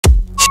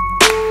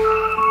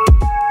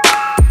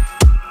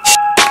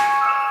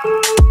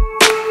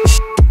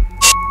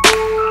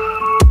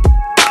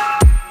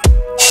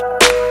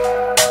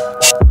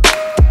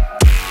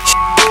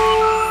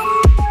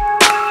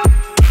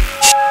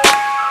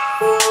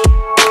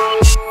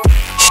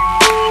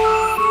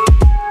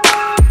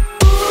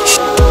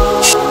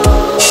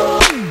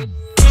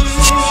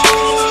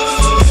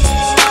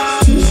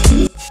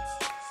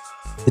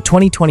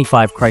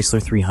2025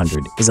 Chrysler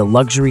 300 is a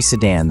luxury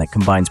sedan that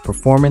combines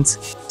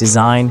performance,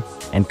 design,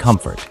 and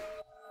comfort.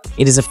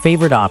 It is a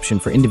favored option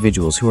for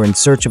individuals who are in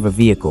search of a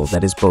vehicle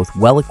that is both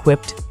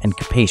well-equipped and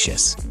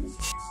capacious.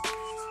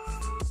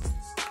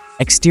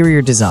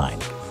 Exterior design.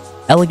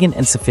 Elegant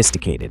and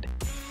sophisticated.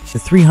 The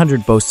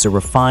 300 boasts a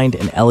refined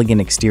and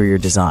elegant exterior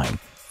design,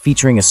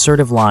 featuring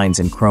assertive lines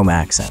and chrome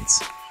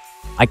accents.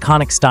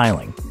 Iconic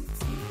styling.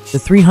 The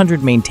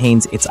 300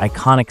 maintains its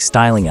iconic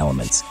styling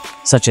elements,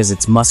 such as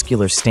its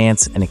muscular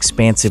stance and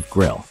expansive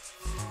grille.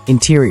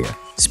 Interior.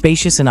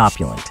 Spacious and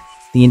opulent.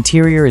 The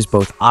interior is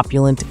both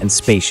opulent and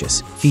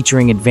spacious,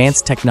 featuring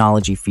advanced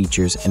technology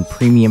features and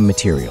premium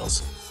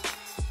materials.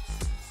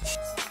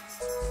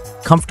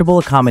 Comfortable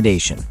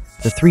accommodation.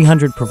 The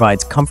 300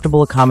 provides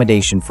comfortable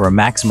accommodation for a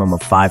maximum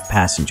of 5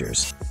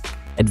 passengers.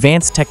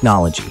 Advanced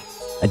technology.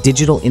 A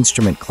digital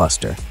instrument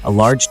cluster, a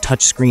large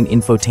touchscreen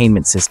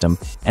infotainment system,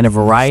 and a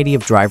variety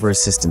of driver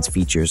assistance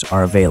features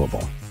are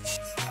available.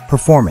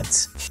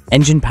 Performance.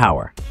 Engine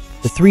power.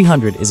 The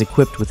 300 is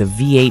equipped with a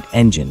V8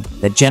 engine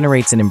that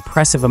generates an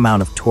impressive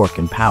amount of torque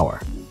and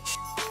power.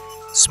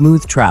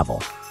 Smooth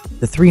travel.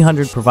 The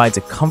 300 provides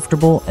a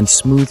comfortable and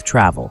smooth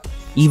travel,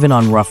 even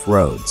on rough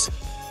roads.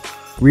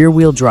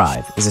 Rear-wheel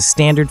drive is a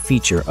standard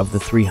feature of the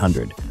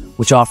 300,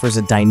 which offers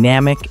a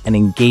dynamic and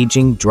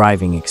engaging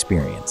driving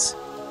experience.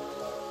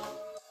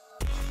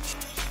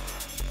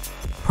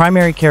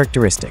 Primary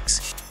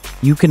characteristics.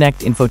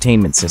 Uconnect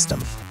infotainment system.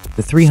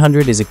 The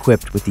 300 is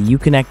equipped with the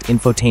Uconnect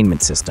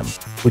infotainment system,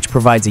 which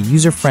provides a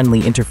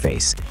user-friendly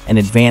interface and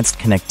advanced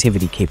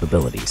connectivity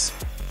capabilities.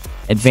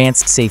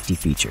 Advanced safety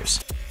features.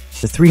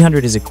 The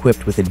 300 is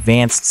equipped with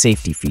advanced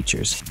safety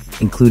features,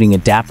 including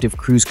adaptive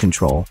cruise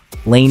control,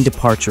 lane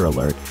departure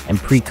alert, and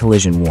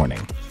pre-collision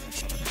warning.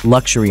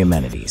 Luxury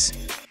amenities.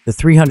 The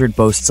 300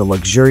 boasts a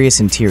luxurious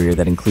interior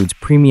that includes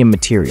premium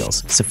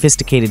materials,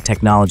 sophisticated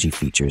technology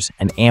features,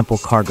 and ample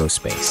cargo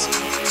space.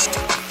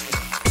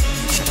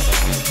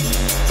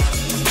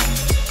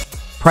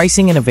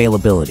 Pricing and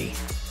availability.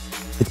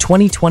 The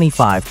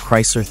 2025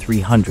 Chrysler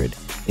 300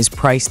 is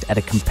priced at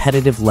a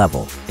competitive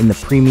level in the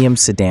premium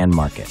sedan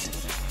market.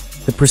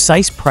 The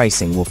precise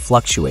pricing will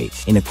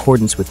fluctuate in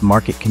accordance with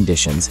market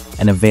conditions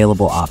and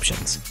available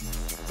options.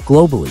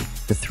 Globally,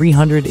 the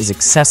 300 is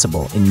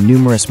accessible in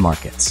numerous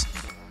markets.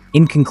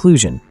 In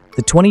conclusion,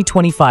 the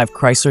 2025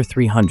 Chrysler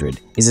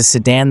 300 is a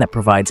sedan that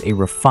provides a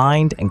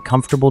refined and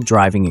comfortable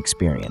driving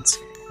experience,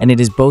 and it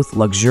is both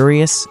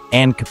luxurious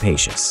and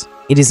capacious.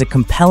 It is a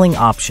compelling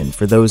option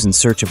for those in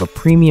search of a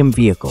premium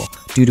vehicle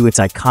due to its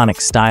iconic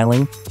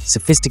styling,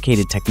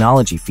 sophisticated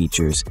technology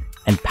features,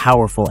 and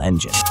powerful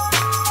engine.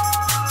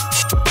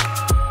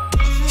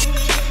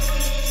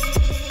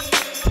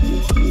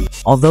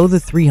 Although the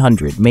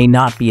 300 may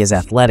not be as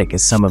athletic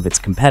as some of its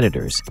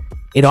competitors,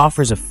 it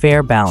offers a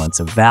fair balance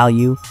of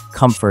value,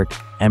 comfort,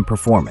 and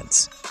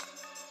performance.